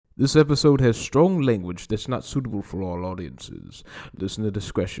This episode has strong language that's not suitable for all audiences. Listener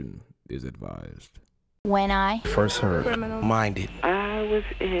discretion is advised. When I first heard Minded. I was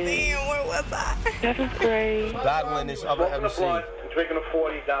in. Damn, where was I? 7th grade. Battling this other MC. Drinking a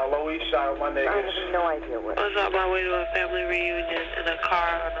 40 down Low East Side with my niggas. I have no idea what. I was on my way to a family reunion in a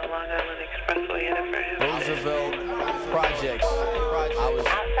car on the Long Island Expressway headed for him. Roosevelt Projects. I was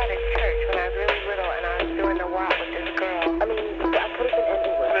outside of church when I was really little and I was doing the walk with this girl. I mean, I could have been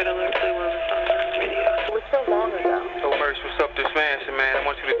anywhere. Red Alert played one of the songs on this video. It was so long ago. So, Merce, what's up this mansion, man? I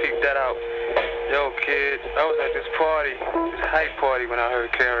want you to peep that out. Yo, kid, I was at this party, this hype party when I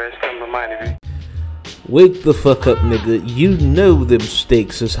heard KRS come to Miami. Wake the fuck up, nigga. You know them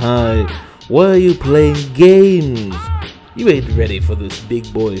stakes is high. Why are you playing games? You ain't ready for this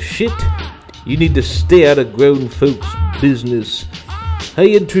big boy shit. You need to stay out of grown folks' business. I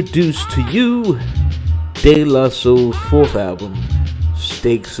introduce to you De La Soul's 4th album,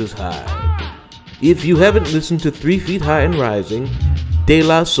 Stakes is High. If you haven't listened to 3 Feet High and Rising, De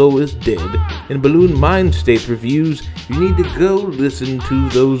La Soul is Dead, and Balloon Mind State reviews, you need to go listen to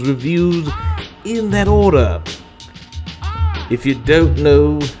those reviews in that order. If you don't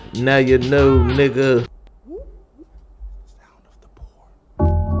know, now you know, nigga.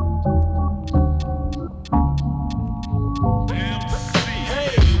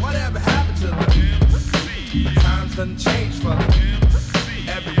 Hey, whatever happened to them? Times done changed for them.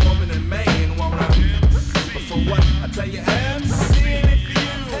 Every woman in Maine wanna. But for what? I tell you, MC and if you.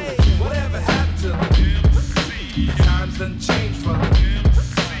 Hey, whatever happened to them? Times done changed for them.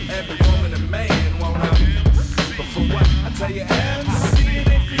 Every woman in Maine wanna. But for what? I tell you, MC and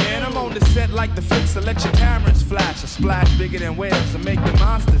if you. Man, I'm on the set like the flicks to let your cameras flash. A splash bigger than whales to make the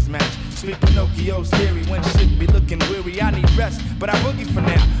monsters match. Speak Pinocchio's theory when shit be looking weary. I need rest, but I boogie for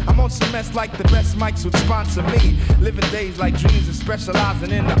now. I'm on some mess like the best mics would sponsor me. Living days like dreams and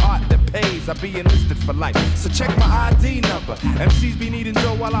specializing in the art that pays. I be enlisted for life, so check my ID number. MCs be needing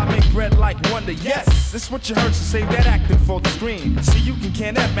dough while I make bread like Wonder. Yes, this what you heard, so save that acting for the screen. See, you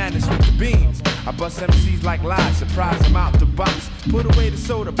can that madness with the beans. I bust MCs like lies, surprise them out the box. Put away the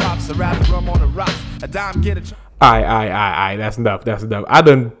soda pops, or rather rum on the rocks. A dime get a... Aight, that's enough. I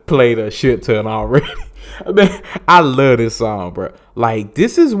done played a shit ton already. Man, I love this song, bro. Like,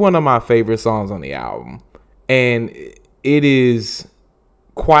 this is one of my favorite songs on the album. And it is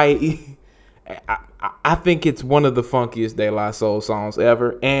quite... I think it's one of the funkiest De La Soul songs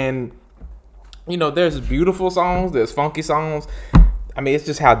ever. And, you know, there's beautiful songs, there's funky songs. I mean, it's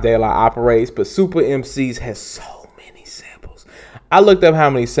just how De La operates. But Super MCs has so many samples. I looked up how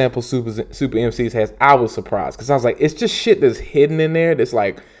many samples Super MCs has. I was surprised because I was like, it's just shit that's hidden in there. That's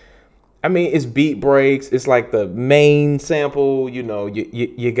like, I mean, it's beat breaks. It's like the main sample. You know,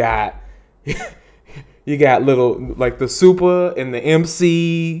 you got you got little like the Super and the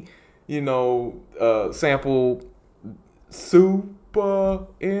MC. You know, sample Super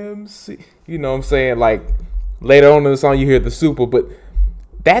MC. You know what I'm saying? Like later on in the song, you hear the Super, but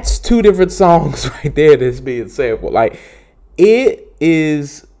that's 2 different songs right there that's being sampled. Like, it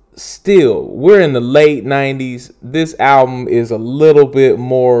is still, we're in the late 90s. This album is a little bit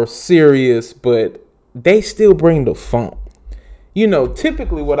more serious, but they still bring the funk. You know,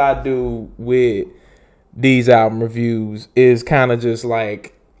 typically what I do with these album reviews is kind of just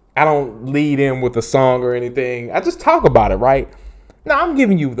like, I don't lead in with a song or anything. I just talk about it, right? Now, I'm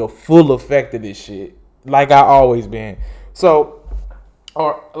giving you the full effect of this shit, like I always been. So,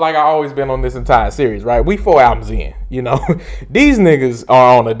 or like I always been on this entire series, right? We 4 albums in, you know. These niggas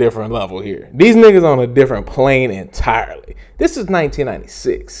are on a different level here. These niggas on a different plane entirely. This is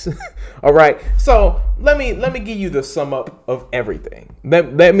 1996. All right. So let me give you the sum up of everything.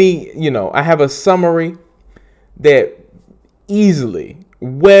 Let me, you know, I have a summary that easily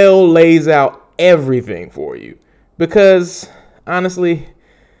well lays out everything for you. Because honestly,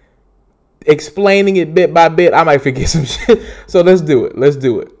 explaining it bit by bit, I might forget some shit. So let's do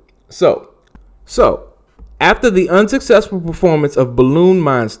it. So after the unsuccessful performance of Balloon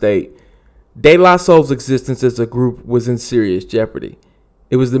Mind State, De La Soul's existence as a group was in serious jeopardy.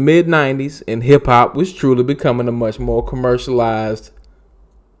 It was the mid-90s, and hip-hop was truly becoming a much more commercialized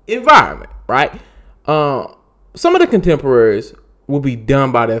environment, right? Some of the contemporaries will be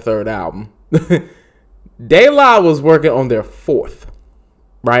done by their 3rd album. De La was working on their 4th,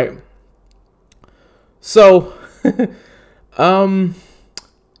 right? So, De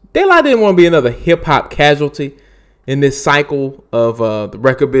La didn't want to be another hip-hop casualty in this cycle of the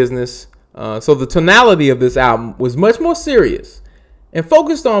record business. So the tonality of this album was much more serious and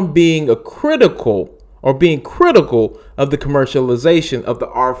focused on being critical of the commercialization of the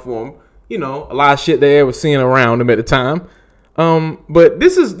art form. You know, a lot of shit they were seeing around them at the time. But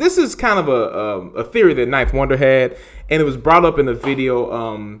this is kind of a theory that Ninth Wonder had, and it was brought up in a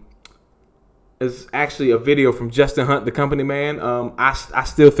video. It's actually a video from Justin Hunt, the company man. I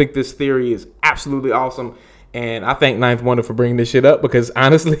still think this theory is absolutely awesome, and I thank Ninth Wonder for bringing this shit up because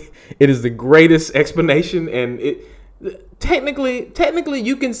honestly, it is the greatest explanation. And it technically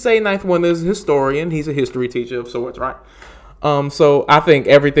you can say Ninth Wonder is a historian. He's a history teacher of sorts, right? So I think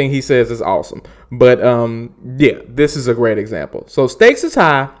everything he says is awesome. But yeah, this is a great example. So Stakes is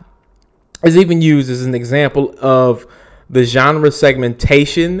High is even used as an example of the genre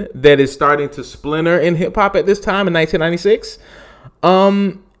segmentation that is starting to splinter in hip hop at this time in 1996.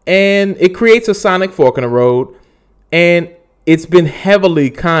 And it creates a sonic fork in the road. And it's been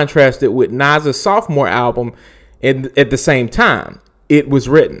heavily contrasted with Nas's sophomore album at the same time it was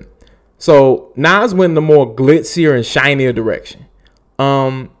written. So Nas went in the more glitzier and shinier direction.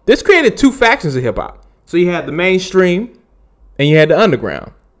 This created two factions of hip hop. So you had the mainstream and you had the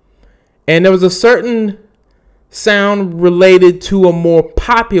underground. And there was a certain sound related to a more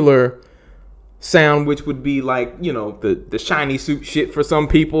popular sound, which would be like, you know, the shiny suit shit for some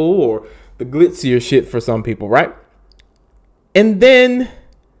people or the glitzier shit for some people, right? And then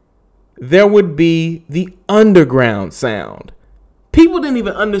there would be the underground sound. People didn't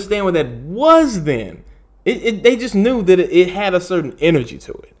even understand what that was then. They just knew that it had a certain energy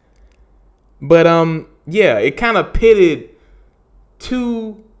to it. But yeah, it kind of pitted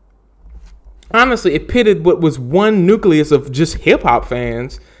two. Honestly, it pitted what was one nucleus of just hip hop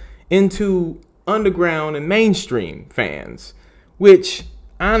fans into underground and mainstream fans, which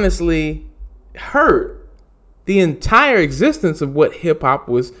honestly hurt the entire existence of what hip hop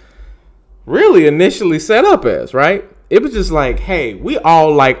was really initially set up as, right? It was just like, hey, we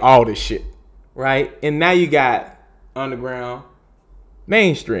all like all this shit, right? And now you got underground,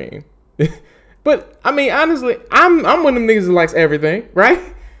 mainstream. But I mean, honestly, I'm one of them niggas that likes everything, right?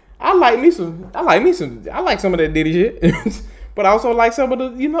 I like some of that Diddy shit, but I also like some of the,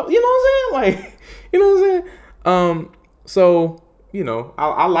 you know what I'm saying? Like, you know what I'm saying? So, you know,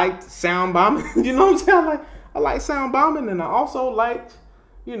 I liked Sound Bombing, you know what I'm saying? I like Sound Bombing, and I also liked,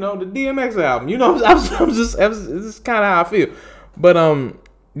 you know, the DMX album. You know, I'm just this is kind of how I feel. But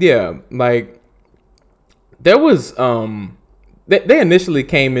yeah, like there was they initially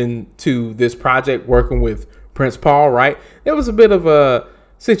came into this project working with Prince Paul, right? There was a bit of a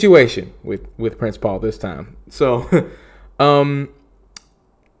situation with Prince Paul this time. So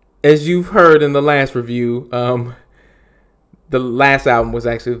as you've heard in the last review, the last album was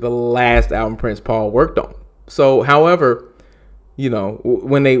actually the last album Prince Paul worked on. So, however, you know,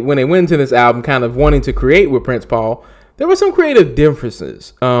 when they went into this album kind of wanting to create with Prince Paul, there were some creative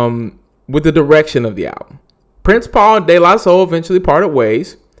differences with the direction of the album. Prince Paul and De La Soul eventually parted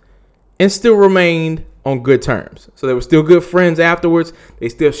ways and still remained on good terms. So they were still good friends afterwards. They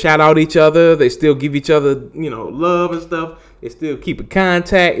still shout out each other. They still give each other, you know, love and stuff. They still keep in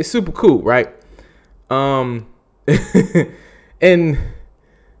contact. It's super cool, right? And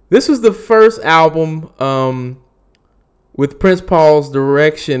this was the first album with Prince Paul's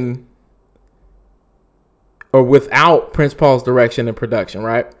direction, or without Prince Paul's direction and production,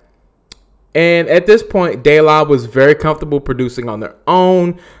 right? And at this point, De La was very comfortable producing on their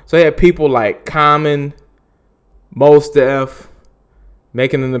own. So they had people like Common, Mos Def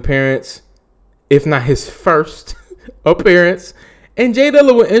making an appearance, if not his first appearance. And J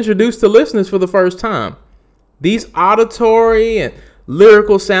Dilla was introduced to listeners for the first time. These auditory and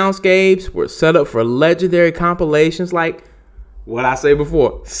lyrical soundscapes were set up for legendary compilations like what I say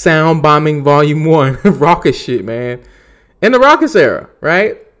before, Sound Bombing Volume 1, Raucous shit, man. In the Raucous era,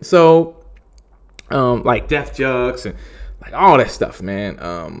 right? So like Def Jux and like all that stuff,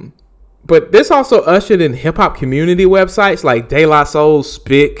 man. But this also ushered in hip hop community websites like De La Soul's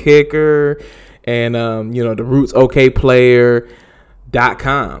Spit Kicker and you know, the Roots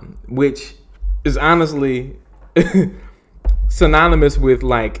OKPlayer.com, which is honestly synonymous with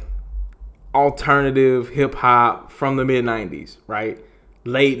like alternative hip hop from the mid 90s, right?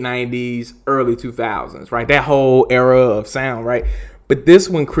 Late 90s, early 2000s, right? That whole era of sound, right? But this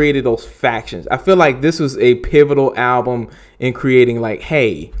one created those factions. I feel like this was a pivotal album in creating like,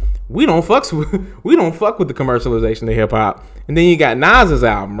 hey, we don't fuck with the commercialization of hip hop. And then you got Nas's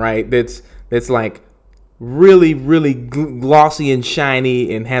album, right? That's like really, really glossy and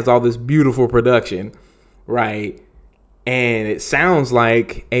shiny and has all this beautiful production, right? And it sounds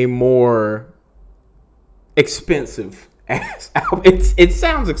like a more expensive ass album. It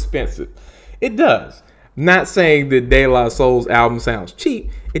sounds expensive. It does. Not saying that De La Soul's album sounds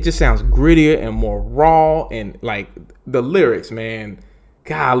cheap. It just sounds grittier and more raw. And like the lyrics, man,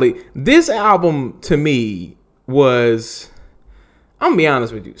 golly. This album to me was I'm gonna be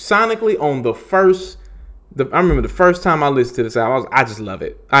honest with you. Sonically, on I remember the first time I listened to this album, I just love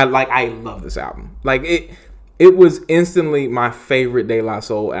it. I love this album. Like it was instantly my favorite De La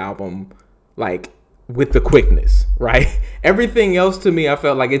Soul album. Like with the quickness, right? Everything else to me, I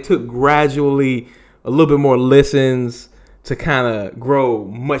felt like it took gradually a little bit more listens to kind of grow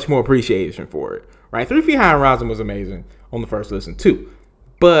much more appreciation for it, right? 3 Feet High and Rising was amazing on the first listen too,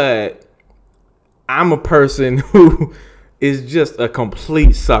 but I'm a person who is just a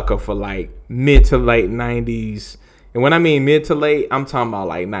complete sucker for like mid to late 90s. And when I mean mid to late, I'm talking about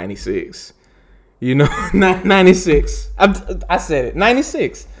like 96. You know, 96. I said it,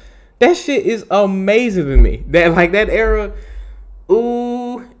 96. That shit is amazing to me. That era,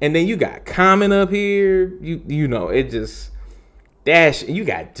 ooh. And then you got Common up here. You know, it just, that shit. You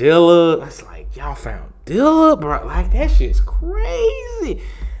got Dilla. It's like, y'all found Dilla, bro. Like, that shit's crazy.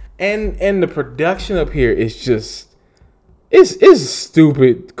 And the production up here is just, it's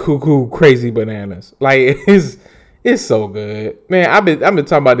stupid, cuckoo, crazy bananas. Like, it's so good. Man, I've been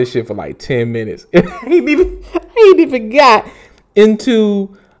talking about this shit for like 10 minutes. I ain't even got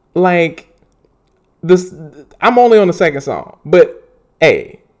into like this. I'm only on the second song, but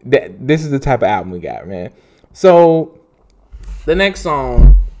hey, this is the type of album we got, man. So the next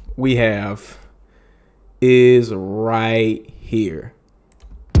song we have is right here.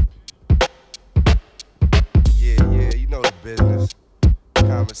 Yeah, you know the business.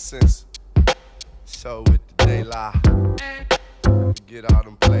 Common sense. So with the De La, forget all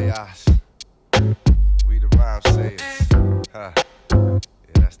them playoffs. We the rhyme sayers. Huh. Yeah,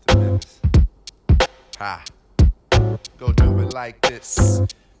 that's the business. Ha. Go do it like this.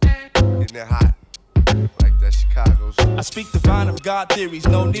 Getting it hot. Like that Chicago's. I speak divine of God theories,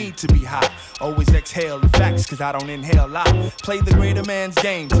 no need to be high. Always exhale the facts, cause I don't inhale lie. Play the greater man's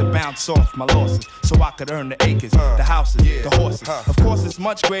game to bounce off my losses, so I could earn the acres, the houses, the horses. Of course, it's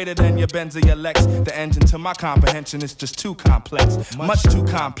much greater than your Benz or your Lex. The engine to my comprehension is just too complex, much too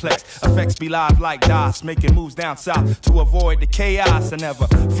complex. Effects be live like DOS, making moves down south to avoid the chaos. I never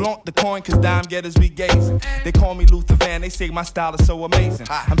flaunt the coin, cause dime getters be gazing. They call me Luther Van, they say my style is so amazing.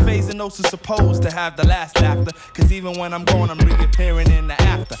 I'm phasing those who supposed to have the last laughter, cause even when I'm gone, I'm reappearing in the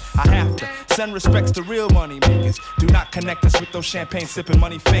after. I have to send respects to real money makers. Do not connect us with those champagne sipping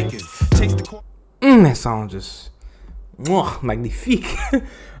money fakers. Chase the That song just magnifique.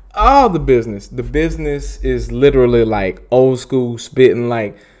 All the business. The business is literally like old school spitting,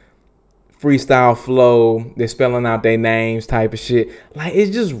 like freestyle flow. They're spelling out their names type of shit. Like,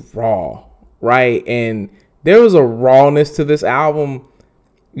 it's just raw, right? And there was a rawness to this album.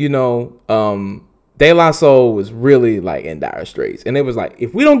 You know, De La Soul was really like in dire straits, and it was like,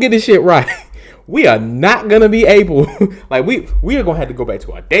 if we don't get this shit right, we are not gonna be able, like we are gonna have to go back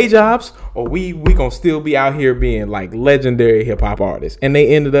to our day jobs, or we gonna still be out here being like legendary hip hop artists. And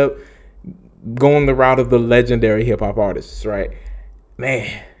they ended up going the route of the legendary hip hop artists, right?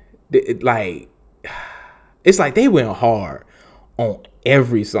 Man, it's like they went hard on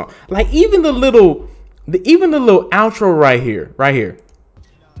every song. Like even the little outro right here.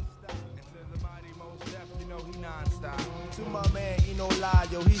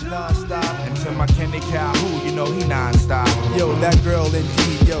 And to my Kenny Calhoun, you know he non-stop. Yo, that girl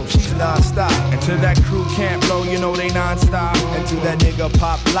indeed, yo, she's non-stop. And to that crew Camp Blow, you know they non-stop. And to that nigga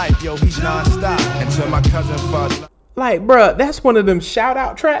Pop Life, yo, he's non-stop. And to my cousin Fud. Like, bruh, that's one of them shout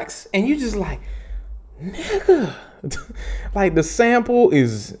out tracks, and you just like, nigga. Like, the sample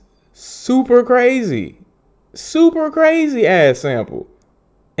is super crazy ass sample,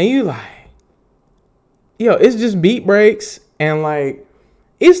 and you like, yo, it's just beat breaks, and like,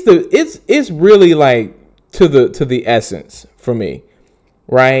 it's really like to the essence for me,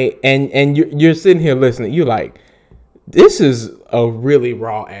 right? And you're sitting here listening, you're like, this is a really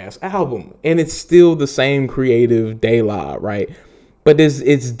raw ass album, and it's still the same creative De La, right? But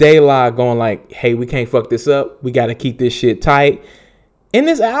it's De La going like, hey, we can't fuck this up, we got to keep this shit tight. And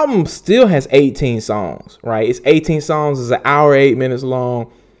this album still has 18 songs, right? It's 18 songs, it's an hour 8 minutes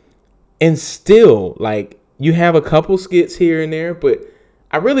long, and still like you have a couple skits here and there, but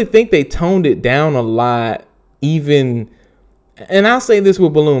I really think they toned it down a lot. Even, and I'll say this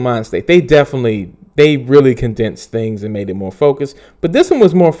with Balloon Mind State, they really condensed things and made it more focused. But this one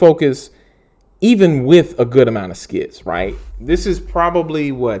was more focused, even with a good amount of skits, right? This is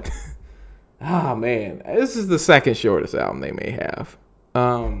probably what, this is the second shortest album they may have.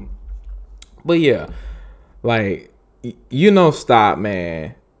 But yeah, like, you know, Stop,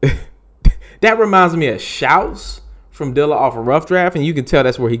 man. That reminds me of Shouts from Dilla off a Rough Draft, and you can tell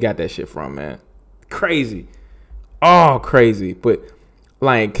that's where he got that shit from, man. Crazy. Oh, crazy. But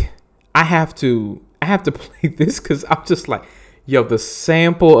like, I have to play this because I'm just like, Yo, the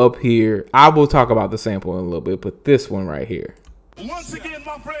sample up here, I will talk about the sample in a little bit, but this one right here. Once again,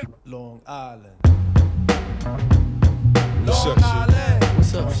 my friend. Long Island. Long Island.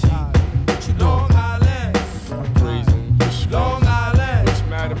 What's up, shit? What you doing? Long Island. Crazy. Long Island. What's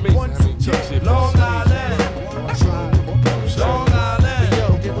mad at me? I mean, tough shit. Long Island. Long Island.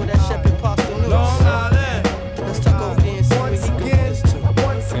 Yo, there go that Shepherd Pasta News. Long Island. Let's talk over there and see what he can do this to.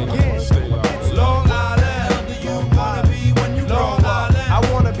 Once again. Long Island. Do you wanna be when you Long Island?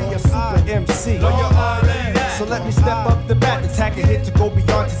 I wanna be a super MC. Long Island. So let me step up the bat, attack a hit to go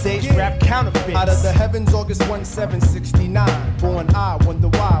beyond today's rap counterfeits. Out of the heavens, August 1769. Born I wonder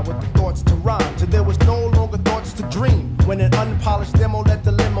why, with the thoughts to rhyme. Till there was no longer thoughts to dream. When an unpolished demo led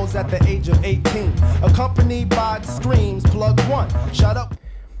the limos at the age of 18. Accompanied by the screams, plug one, shut up.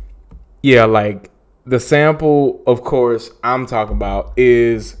 Yeah, like the sample, of course, I'm talking about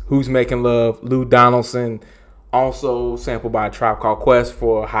is Who's Making Love, Lou Donaldson. Also sampled by a Tribe Called Quest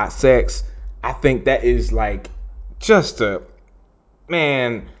for Hot Sex. I think that is like just a,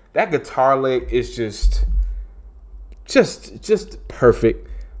 man, that guitar lick is just perfect.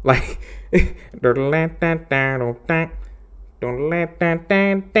 Like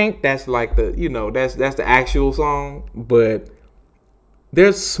that's like the, you know, that's the actual song, but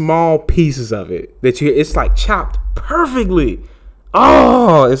there's small pieces of it that it's like chopped perfectly.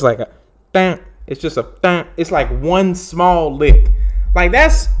 Oh, it's like a it's just a it's like one small lick. Like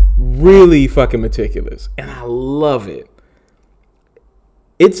that's really fucking meticulous, and I love it.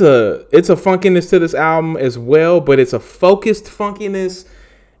 It's a funkiness to this album as well, but it's a focused funkiness,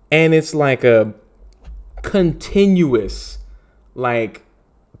 and it's like a continuous like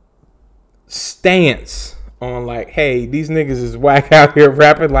stance on like, hey, these niggas is whack out here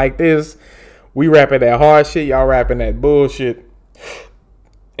rapping like this. We rapping that hard shit, y'all rapping that bullshit,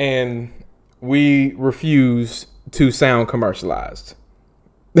 and we refuse to sound commercialized.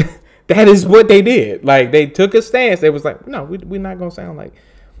 That is what they did. Like, they took a stance. They was like, no, we're not gonna sound like,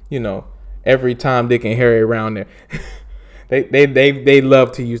 you know, every Tom, Dick, and Harry around there. they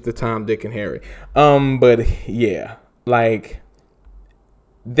love to use the Tom, Dick, and Harry. But yeah, like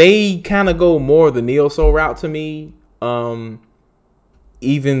they kind of go more the neo soul route to me.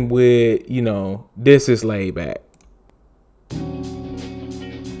 Even with, you know, this is laid back.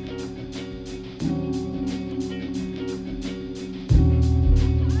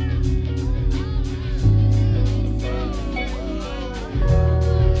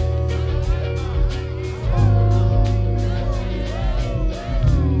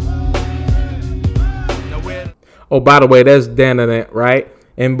 Oh, by the way, that's Dana, right?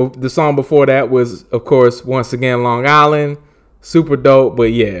 And the song before that was, of course, once again, Long Island. Super dope,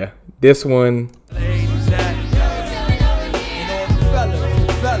 but yeah, this one.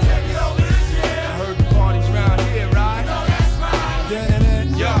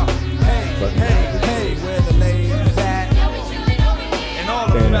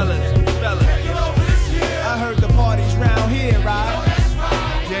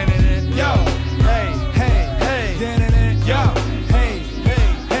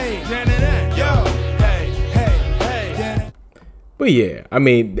 But yeah, I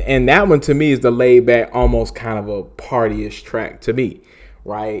mean, and that one to me is the laid back, almost kind of a partyish track to me,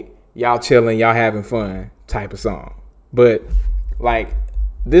 right? Y'all chilling, y'all having fun type of song. But like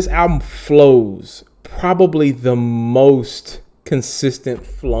this album flows, probably the most consistent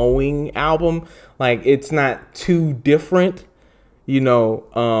flowing album. Like it's not too different, you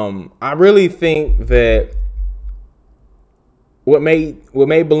know. I really think that what made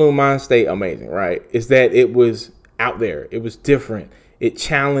Balloon Mind State amazing, right, is that it was out there. It was different. It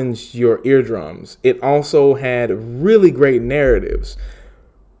challenged your eardrums. It also had really great narratives.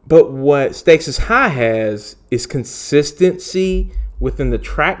 But what Stakes is High has is consistency within the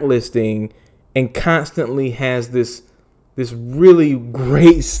track listing, and constantly has this really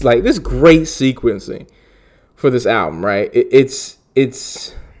great, like this great sequencing for this album, right? It's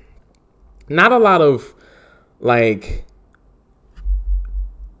not a lot of like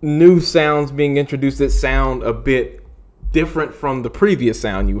new sounds being introduced that sound a bit different from the previous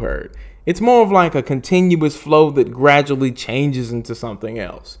sound you heard. It's more of like a continuous flow that gradually changes into something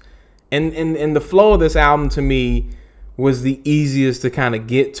else. And the flow of this album to me was the easiest to kind of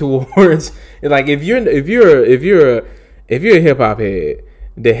get towards. Like if you're a hip hop head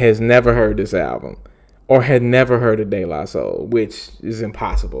that has never heard this album or had never heard of De La Soul, which is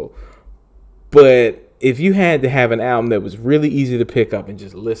impossible, but if you had to have an album that was really easy to pick up and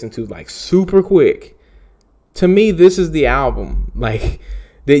just listen to like super quick, to me, this is the album like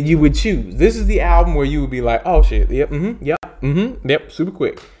that you would choose. This is the album where you would be like, oh shit, yep, yep, super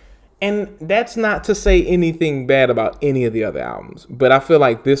quick. And that's not to say anything bad about any of the other albums, but I feel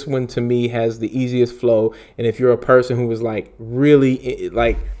like this one to me has the easiest flow. And if you're a person who was like really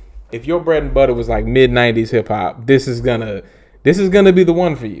like, if your bread and butter was like mid-90s hip hop, this is gonna be the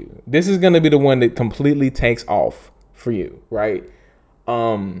one for you. This is gonna be the one that completely takes off for you, right?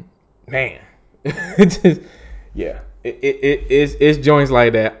 Man, it's just, yeah, it's joints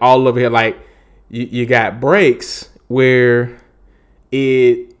like that all over here. Like you got breaks where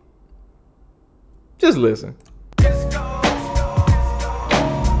it. Just listen.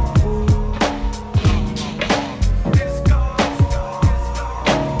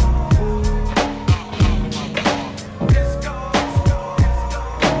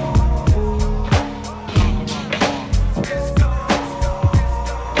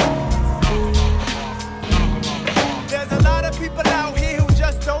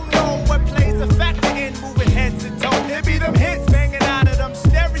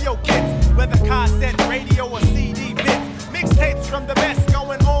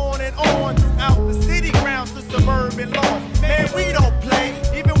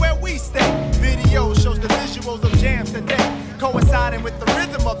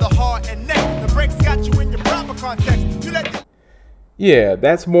 Yeah,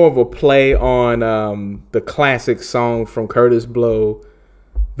 that's more of a play on the classic song from Curtis Blow,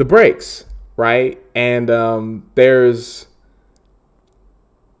 The Breaks, right? And there's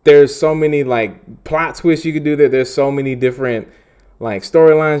so many like plot twists you could do there. There's so many different like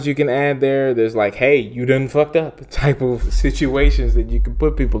storylines you can add there. There's like, hey, you done fucked up type of situations that you can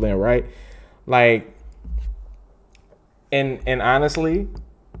put people in, right? Like, and honestly,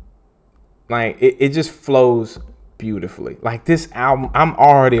 like it just flows beautifully. Like this album, I'm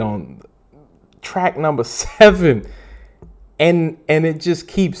already on track number 7, and it just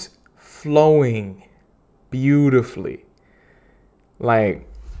keeps flowing beautifully. Like,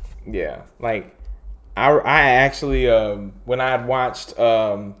 yeah, like I actually when I had watched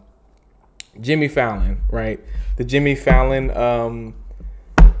Jimmy Fallon, right, the Jimmy Fallon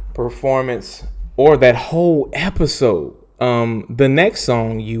performance, or that whole episode, the next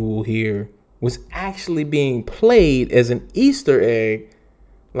song you will hear was actually being played as an Easter egg,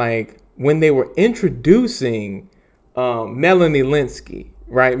 like when they were introducing Melanie Lynskey,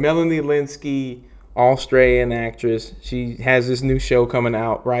 right? Melanie Lynskey, Australian actress. She has this new show coming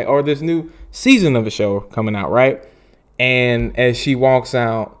out, right? Or this new season of a show coming out, right? And as she walks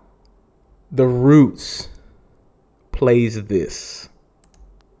out, The Roots plays this.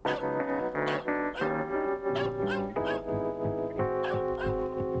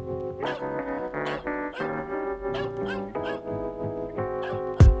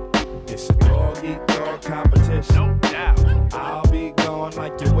 It's a dog-eat-dog competition. No doubt. I'll be gone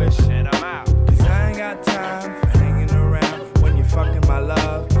like you wish. And I'm out. Cause I ain't got time for hanging around when you're fucking my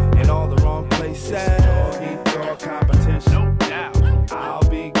love in all the wrong places. It's a dog-eat-dog competition. No doubt. I'll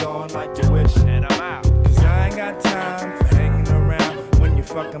be gone like you wish. And I'm out. Cause I ain't got time for hanging around when you're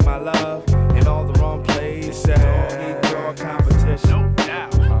fucking my love in all the wrong places. It's a dog-eat-dog competition. No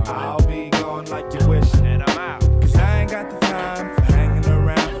doubt. I'll be gone like you wish. And I'm out. Cause I ain't got the time for hanging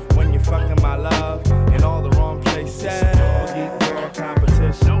around when you're fucking my love in all the wrong places. Dog-eat-dog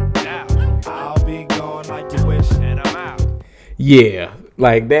competition. No doubt. I'll be gone like you wish. And I'm out. Yeah,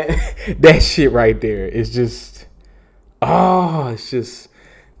 like that shit right there is just, it's just,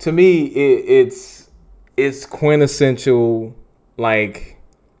 to me, it's quintessential, like,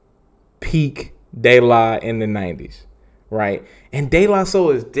 peak De La in the 90s, right? And De La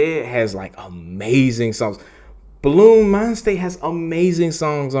Soul Is Dead has, like, amazing songs. Balloon Mind State has amazing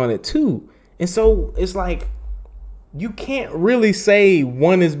songs on it, too. And so, it's like, you can't really say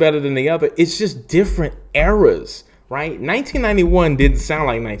one is better than the other. It's just different eras, right? 1991 didn't sound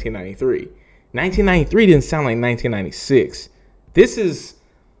like 1993. 1993 didn't sound like 1996. This is,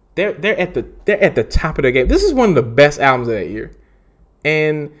 they're at the top of their game. This is one of the best albums of that year.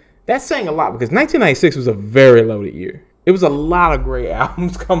 And that's saying a lot because 1996 was a very loaded year. It was a lot of great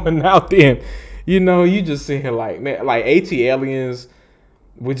albums coming out then. You know, you just see here like, man, like AT Aliens,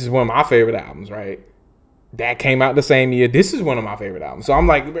 which is one of my favorite albums, right? That came out the same year. This is one of my favorite albums. So I'm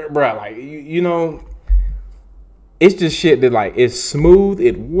like, bro, like, you know, it's just shit that, like, it's smooth,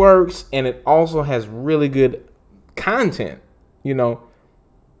 it works, and it also has really good content, you know.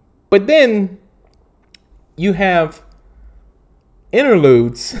 But then you have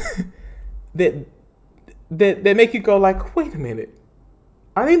interludes that make you go like, wait a minute,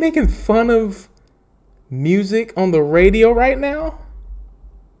 are they making fun of music on the radio right now?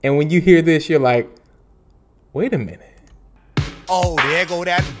 And when you hear this, you're like, wait a minute. Oh, there go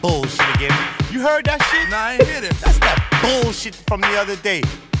that bullshit again. You heard that shit? Nah, I ain't hear it. That's that bullshit from the other day.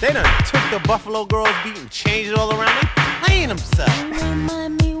 They done took the Buffalo Girls beat and changed it all around. They playing themselves.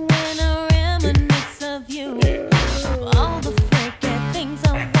 Remind me when I reminisce of you. All the freaking things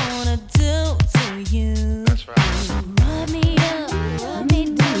I wanna do to you. That's right. Rub me up, rub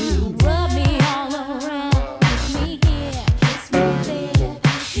me down, rub me all around. Kiss me here, kiss me there,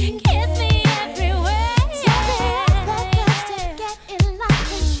 kiss me everywhere.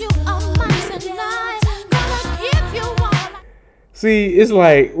 See, it's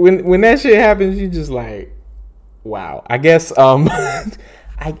like when that shit happens, you just like, wow. I guess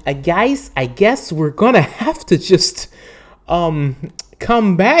I guess we're gonna have to just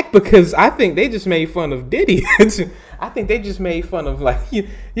come back, because I think they just made fun of Diddy. I think they just made fun of, like,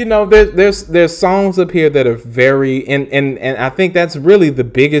 you know, there's songs up here that are very and I think that's really the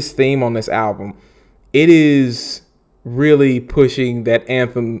biggest theme on this album. It is really pushing that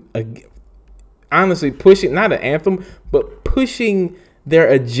anthem, honestly pushing, not an anthem, but pushing their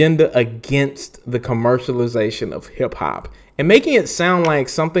agenda against the commercialization of hip hop and making it sound like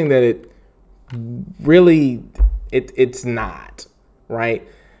something that it really it's not, right?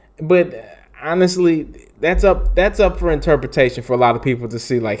 But honestly, that's up for interpretation for a lot of people to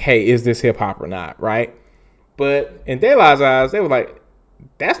see, like, hey, is this hip hop or not, right? But in De La's eyes, they were like,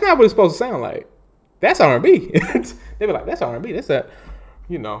 that's not what it's supposed to sound like. That's R&B. They were like, that's R&B. That's that,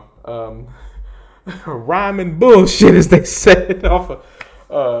 you know, rhyming bullshit, as they said off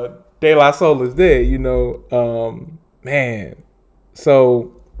of De La Soul is Dead, you know. Man.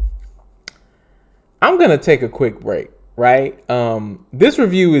 So I'm gonna take a quick break, right? This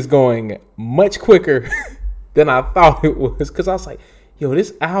review is going much quicker than I thought it was, because I was like, yo,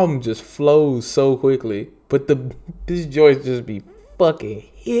 this album just flows so quickly, but these joints just be fucking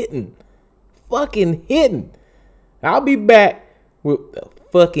hitting. I'll be back with the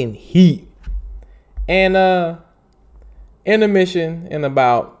fucking heat. And intermission in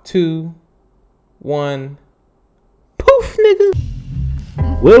about 2, 1. Poof, nigga.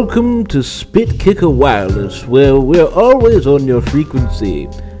 Welcome to Spit Kicker Wireless, where we're always on your frequency.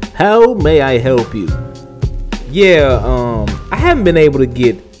 How may I help you? Yeah, I haven't been able to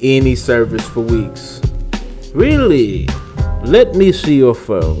get any service for weeks. Really? Let me see your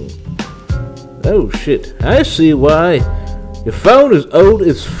phone. Oh shit, I see why. Your phone is old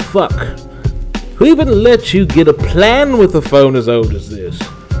as fuck. Who even let you get a plan with a phone as old as this?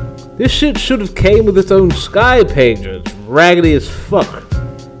 This shit should have came with its own sky pager. It's raggedy as fuck.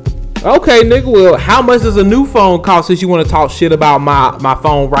 Okay, nigga, well, how much does a new phone cost since you want to talk shit about my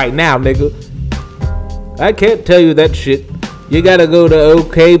phone right now, nigga? I can't tell you that shit. You gotta go to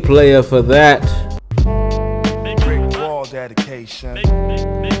OK Player for that. Brick wall dedication.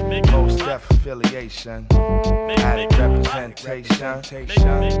 Most deaf affiliation. Added representation. Seen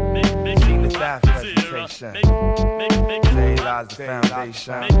the staff presentation. They lies the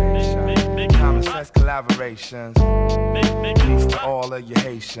foundation. Common sense collaborations. Peace to all of you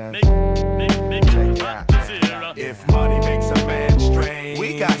Haitians. Check it out. If money makes a man strange,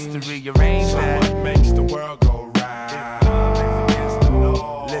 we got to rearrange that. So what makes the world go round?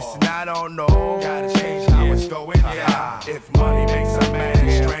 Listen, I don't know. Gotta change how it's going down. If money makes a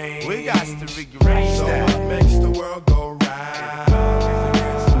man strange, we got to rearrange that. So what makes the world go round?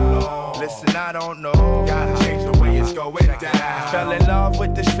 Listen, I don't know. Gotta change the way it's going down. I fell in love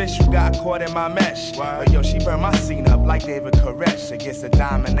with this fish who got caught in my mesh. But yo, she burned my scene up like David Koresh. I guess a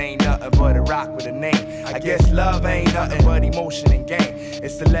diamond ain't nothing but a rock with a name. I guess love ain't nothing but emotion and game.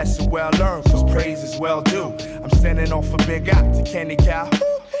 It's a lesson well learned, cause praise is well due. I'm sending off a big out to Kenny Cow.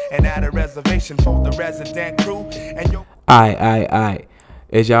 And at a reservation for the resident crew. And yo, I.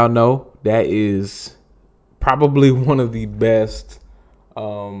 As y'all know, that is probably one of the best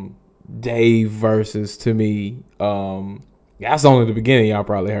Dave verses to me. That's only the beginning, y'all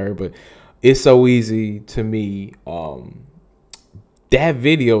probably heard, but it's so easy to me. That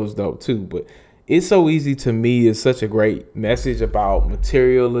video's dope too, but it's so easy to me. It's such a great message about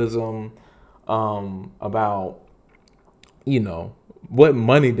materialism, about, you know, what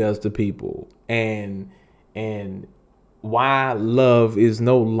money does to people, and why love is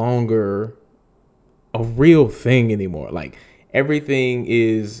no longer a real thing anymore. Like, everything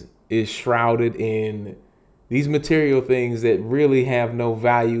is shrouded in these material things that really have no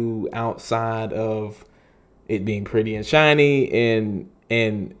value outside of it being pretty and shiny,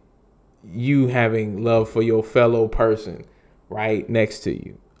 and you having love for your fellow person right next to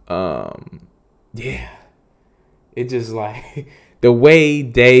you. Yeah, it just like the way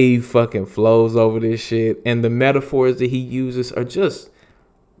Dave fucking flows over this shit, and the metaphors that he uses are just,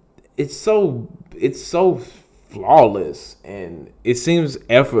 it's so flawless, and it seems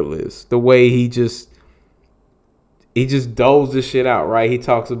effortless the way he just, he just doles this shit out, right? He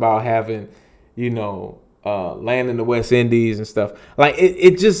talks about having, land in the West Indies and stuff. Like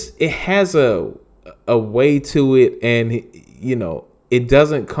it has a way to it, and it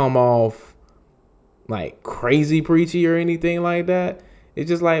doesn't come off like crazy preachy or anything like that. It's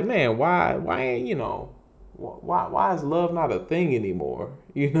just like, man, why is love not a thing anymore?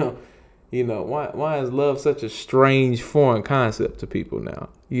 Why is love such a strange foreign concept to people now?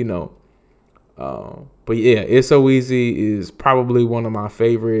 But yeah, It's So Easy is probably one of my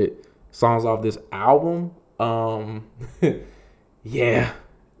favorite songs off this album. Yeah,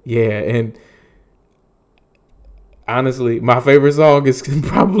 and honestly, my favorite song is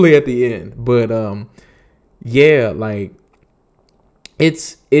probably at the end. But like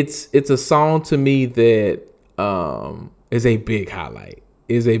it's a song to me that is a big highlight.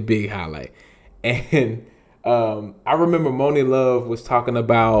 And I remember Moni Love was talking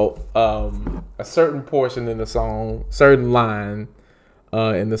about a certain portion in the song, certain line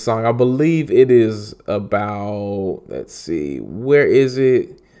in the song. I believe it is about, let's see, where is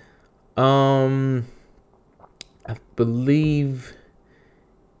it? I believe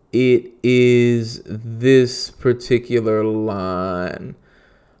it is this particular line.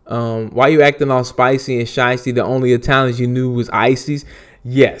 Why you acting all spicy and shysty? The only Italians you knew was Icy's.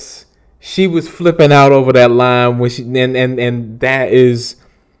 Yes, she was flipping out over that line when she and that is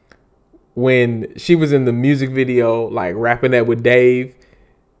when she was in the music video, like rapping that with Dave.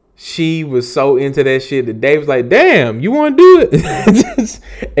 She was so into that shit that Dave was like, "Damn, you want to do it?"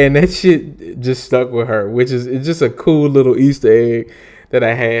 And that shit just stuck with her, which is it's just a cool little Easter egg that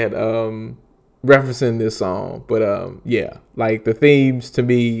I had referencing this song. But yeah, like the themes to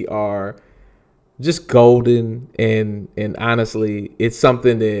me are just golden, and honestly, it's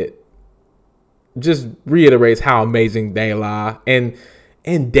something that just reiterates how amazing De La and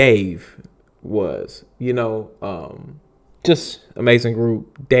Dave was. Just amazing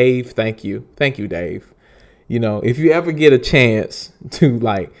group. Dave, thank you, Dave. If you ever get a chance to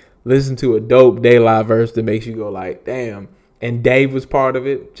like listen to a dope De La verse that makes you go like, damn, and Dave was part of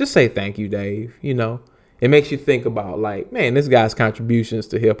it, just say thank you, Dave. It makes you think about like, man, this guy's contributions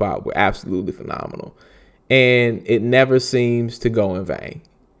to hip hop were absolutely phenomenal, and it never seems to go in vain.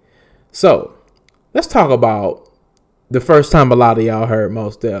 So let's talk about the first time a lot of y'all heard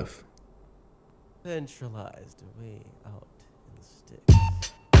Mos Def. Centralized away out in the sticks.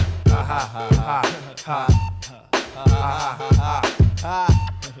 Ha ha ha ha ha ha ha ha.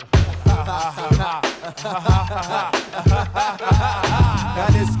 Now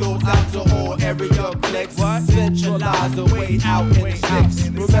this goes out to all area clicks. Centralize the way out in the sticks.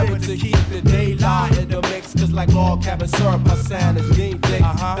 Remember to keep the daylight in the mix, cause like log cabin syrup, my sound is game thick.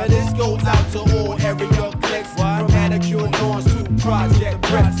 Now this goes out to all area clicks. From manicure lawns to project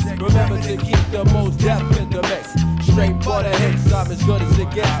bricks. Remember to keep the Mos Def in the mix. Straight butter hits, I'm as good as it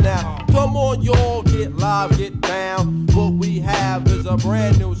gets now. Come on, y'all, get live, get down. What we have is a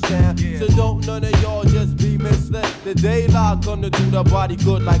brand new sound. So don't none of y'all just be misled. The daylight gonna do the body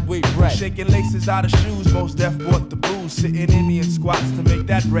good like we bread. Shaking laces out of shoes, Mos Def bought the booze. Sitting Indian squats to make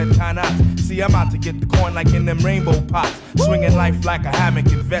that bread kinda hot. See, I'm out to get the coin like in them rainbow pots. Swinging life like a hammock,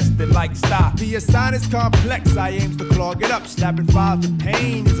 invested like stock. The assignment's complex, I aims to clog it up. Slapping files with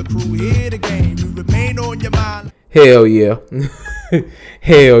pain is a crew here to game. You remain on your mind. Hell yeah.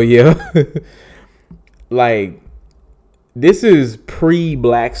 Hell yeah. Like, this is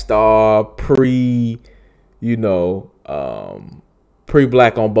pre-Black Star, pre-Black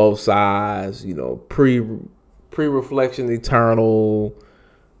on both sides, pre-Reflection Eternal,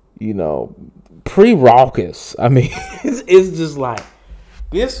 pre-Raucous. I mean, it's just like,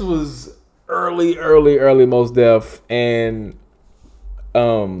 this was early Mos Def, and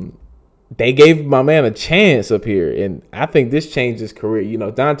they gave my man a chance up here, and I think this changed his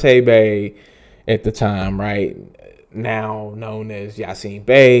career. Dante Bay at the time, right, now known as Yasin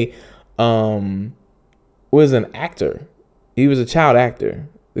Bey, was an actor. He was a child actor.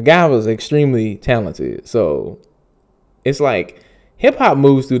 The guy was extremely talented. So it's like hip hop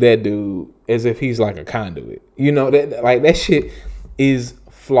moves through that dude as if he's like a conduit. That shit is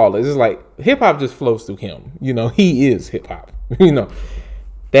flawless. It's like hip hop just flows through him. He is hip hop.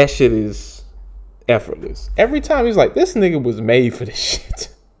 That shit is effortless. Every time he's like, this nigga was made for this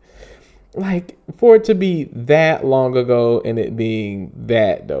shit. Like, for it to be that long ago and it being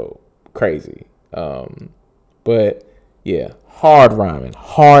that dope, crazy. But yeah, hard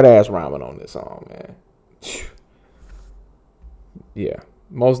ass rhyming on this song, man. Yeah,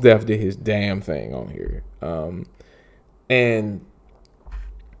 Mos Def did his damn thing on here. And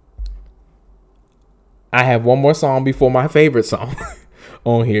I have one more song before my favorite song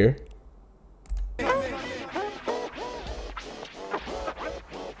on here.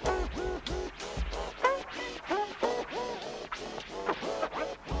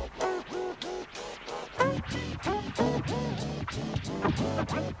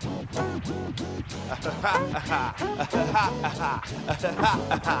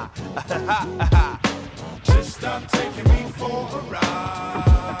 Just stop taking me for a ride.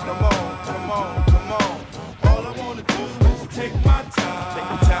 Come on, come on, come on. All I wanna do is take my time. Take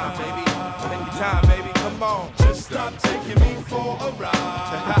your time, baby. Take your time, baby. Come on. Just stop taking me for a ride.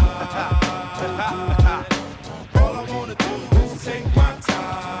 All I wanna do is take my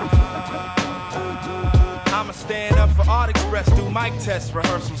time. I'ma stand up for Art Express, do mic test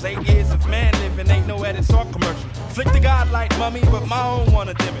rehearsals. 8 years of man living, ain't no edits or commercial. Flick the godlight mummy, but my own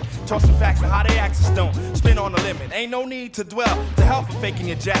wanna dim it. Toss some facts and how they axes don't spin on the limit. Ain't no need to dwell to hell for faking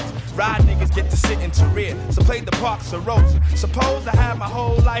your jacks. Ride niggas get to sit into rear, so play the parts of Rosa. Suppose I had my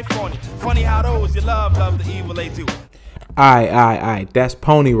whole life on you. Funny how those you love the evil they do. Aight. That's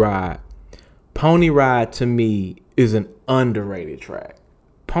Pony Ride. Pony Ride to me is an underrated track.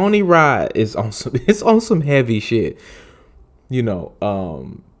 Pony Ride is on some heavy shit. You know,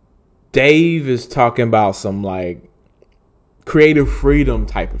 Dave is talking about some like creative freedom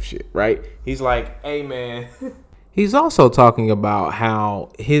type of shit, right? He's like, hey man. He's also talking about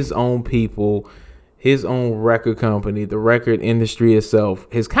how his own people, his own record company, the record industry itself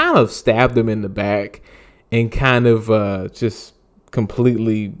has kind of stabbed him in the back and kind of just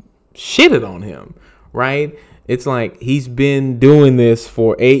completely shitted on him, right? It's like he's been doing this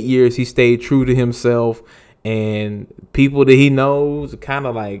for 8 years. He stayed true to himself, and people that he knows are kind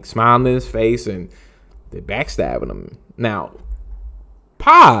of like smiling in his face and they're backstabbing him. Now,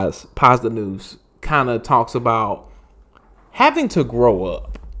 Paz the News kind of talks about having to grow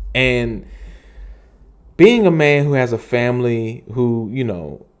up and being a man who has a family, who, you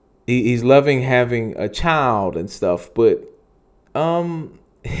know, he's loving having a child and stuff, but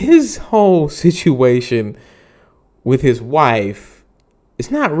his whole situation with his wife,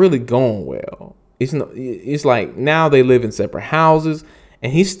 it's not really going well. It's like now they live in separate houses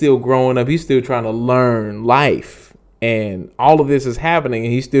and he's still growing up. He's still trying to learn life, and all of this is happening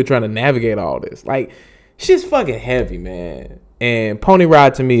and he's still trying to navigate all this. Like, shit's fucking heavy, man. And Pony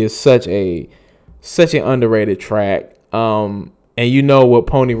Ride to me is such an underrated track. And you know what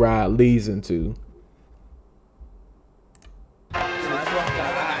Pony Ride leads into.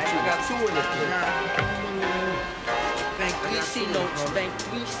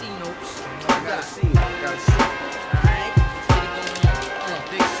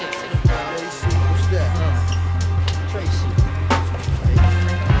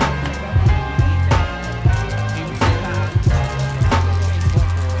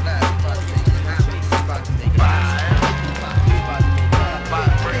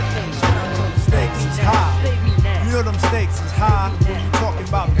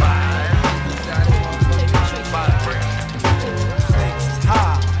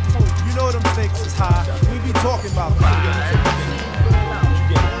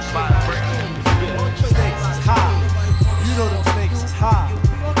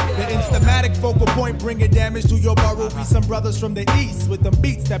 Focal point, bringing damage to your burrow. Be some brothers from the east with them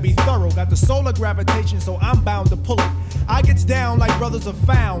beats that be thorough. Got the solar gravitation, so I'm bound to pull it. I gets down like brothers are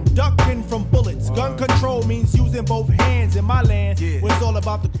found, ducking from bullets. Gun control means using both hands in my land. When it's all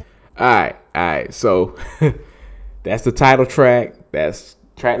about the. All right. So that's the title track. That's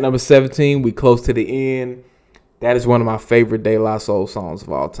track number 17. We close to the end. That is one of my favorite De La Soul songs of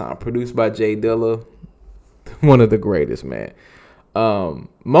all time. Produced by Jay Dilla. One of the greatest, man.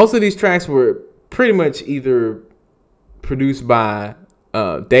 Most of these tracks were pretty much either produced by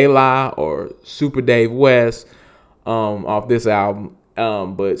De La or Super Dave West off this album.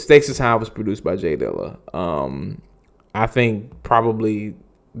 But Stakes is High was produced by Jay Dilla. I think probably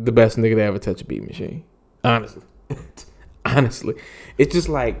the best nigga to ever touch a beat machine. Honestly. Honestly. It's just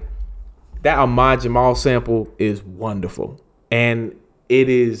like that Ahmad Jamal sample is wonderful. And it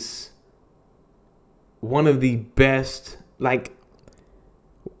is one of the best, like,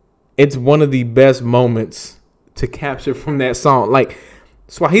 it's one of the best moments to capture from that song. Like,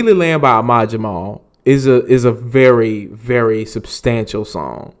 Swahili Land by Ahmad Jamal is a very, very substantial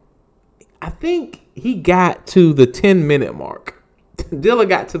song. I think he got to the 10-minute mark. Dilla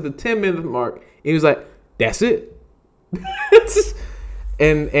got to the 10-minute mark. He was like, that's it.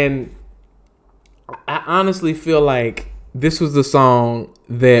 and I honestly feel like this was the song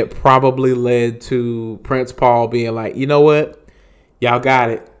that probably led to Prince Paul being like, you know what? Y'all got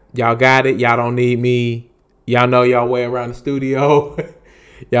it. Y'all got it. Y'all don't need me. Y'all know y'all way around the studio.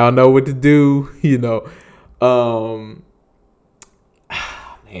 Y'all know what to do. You know.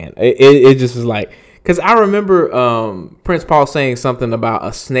 Man, it just was like, because I remember Prince Paul saying something about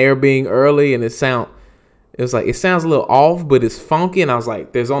a snare being early, and it It was like, it sounds a little off, but it's funky. And I was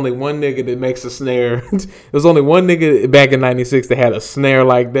like, there's only one nigga that makes a snare. There's only one nigga back in 96 that had a snare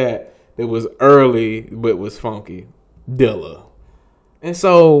like that was early, but was funky. Dilla. And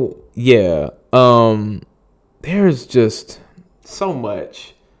so, yeah, there's just so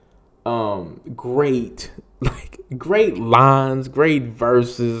much great lines, great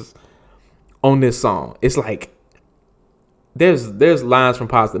verses on this song. It's like there's lines from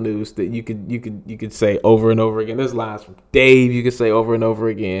Positive News that you could say over and over again. There's lines from Dave you could say over and over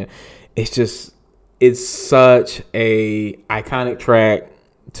again. It's such a iconic track.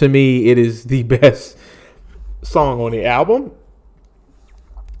 To me, it is the best song on the album.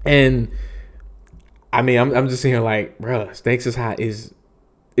 And I mean, I'm just saying, like, bro, Stakes is High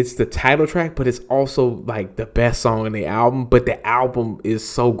it's the title track, but it's also like the best song on the album. But the album is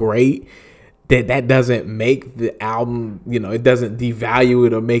so great that doesn't make the album, it doesn't devalue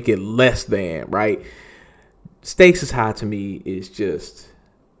it or make it less than, right? Stakes is High to me is just,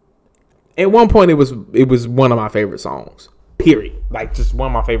 at one point it was one of my favorite songs, period. Like, just one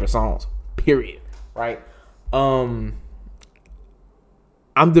of my favorite songs, period, right? I'm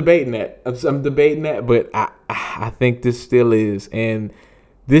debating that. But I think this still is. And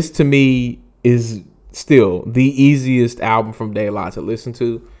this to me is still the easiest album from De La to listen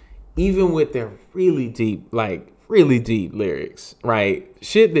to, even with their really deep lyrics, right?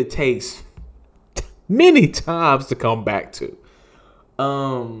 Shit that takes many times to come back to.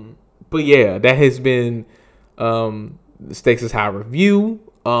 But yeah, that has been the Stakes is High review.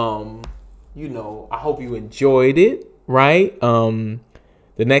 I hope you enjoyed it, right?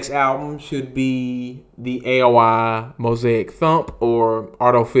 The next album should be the AOI Mosaic Thump, or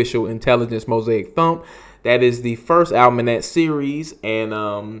Artificial Intelligence Mosaic Thump. That is the first album in that series.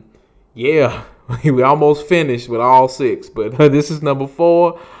 And yeah, we almost finished with all 6. But this is number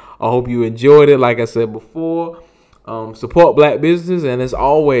 4. I hope you enjoyed it. Like I said before, support black business. And as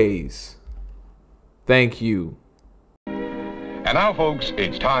always, thank you. And now, folks,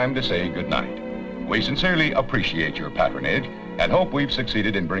 it's time to say goodnight. We sincerely appreciate your patronage and hope we've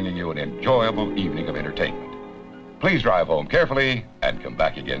succeeded in bringing you an enjoyable evening of entertainment. Please drive home carefully and come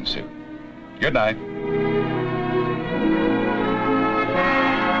back again soon. Good night.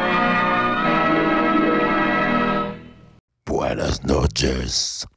 Buenas noches.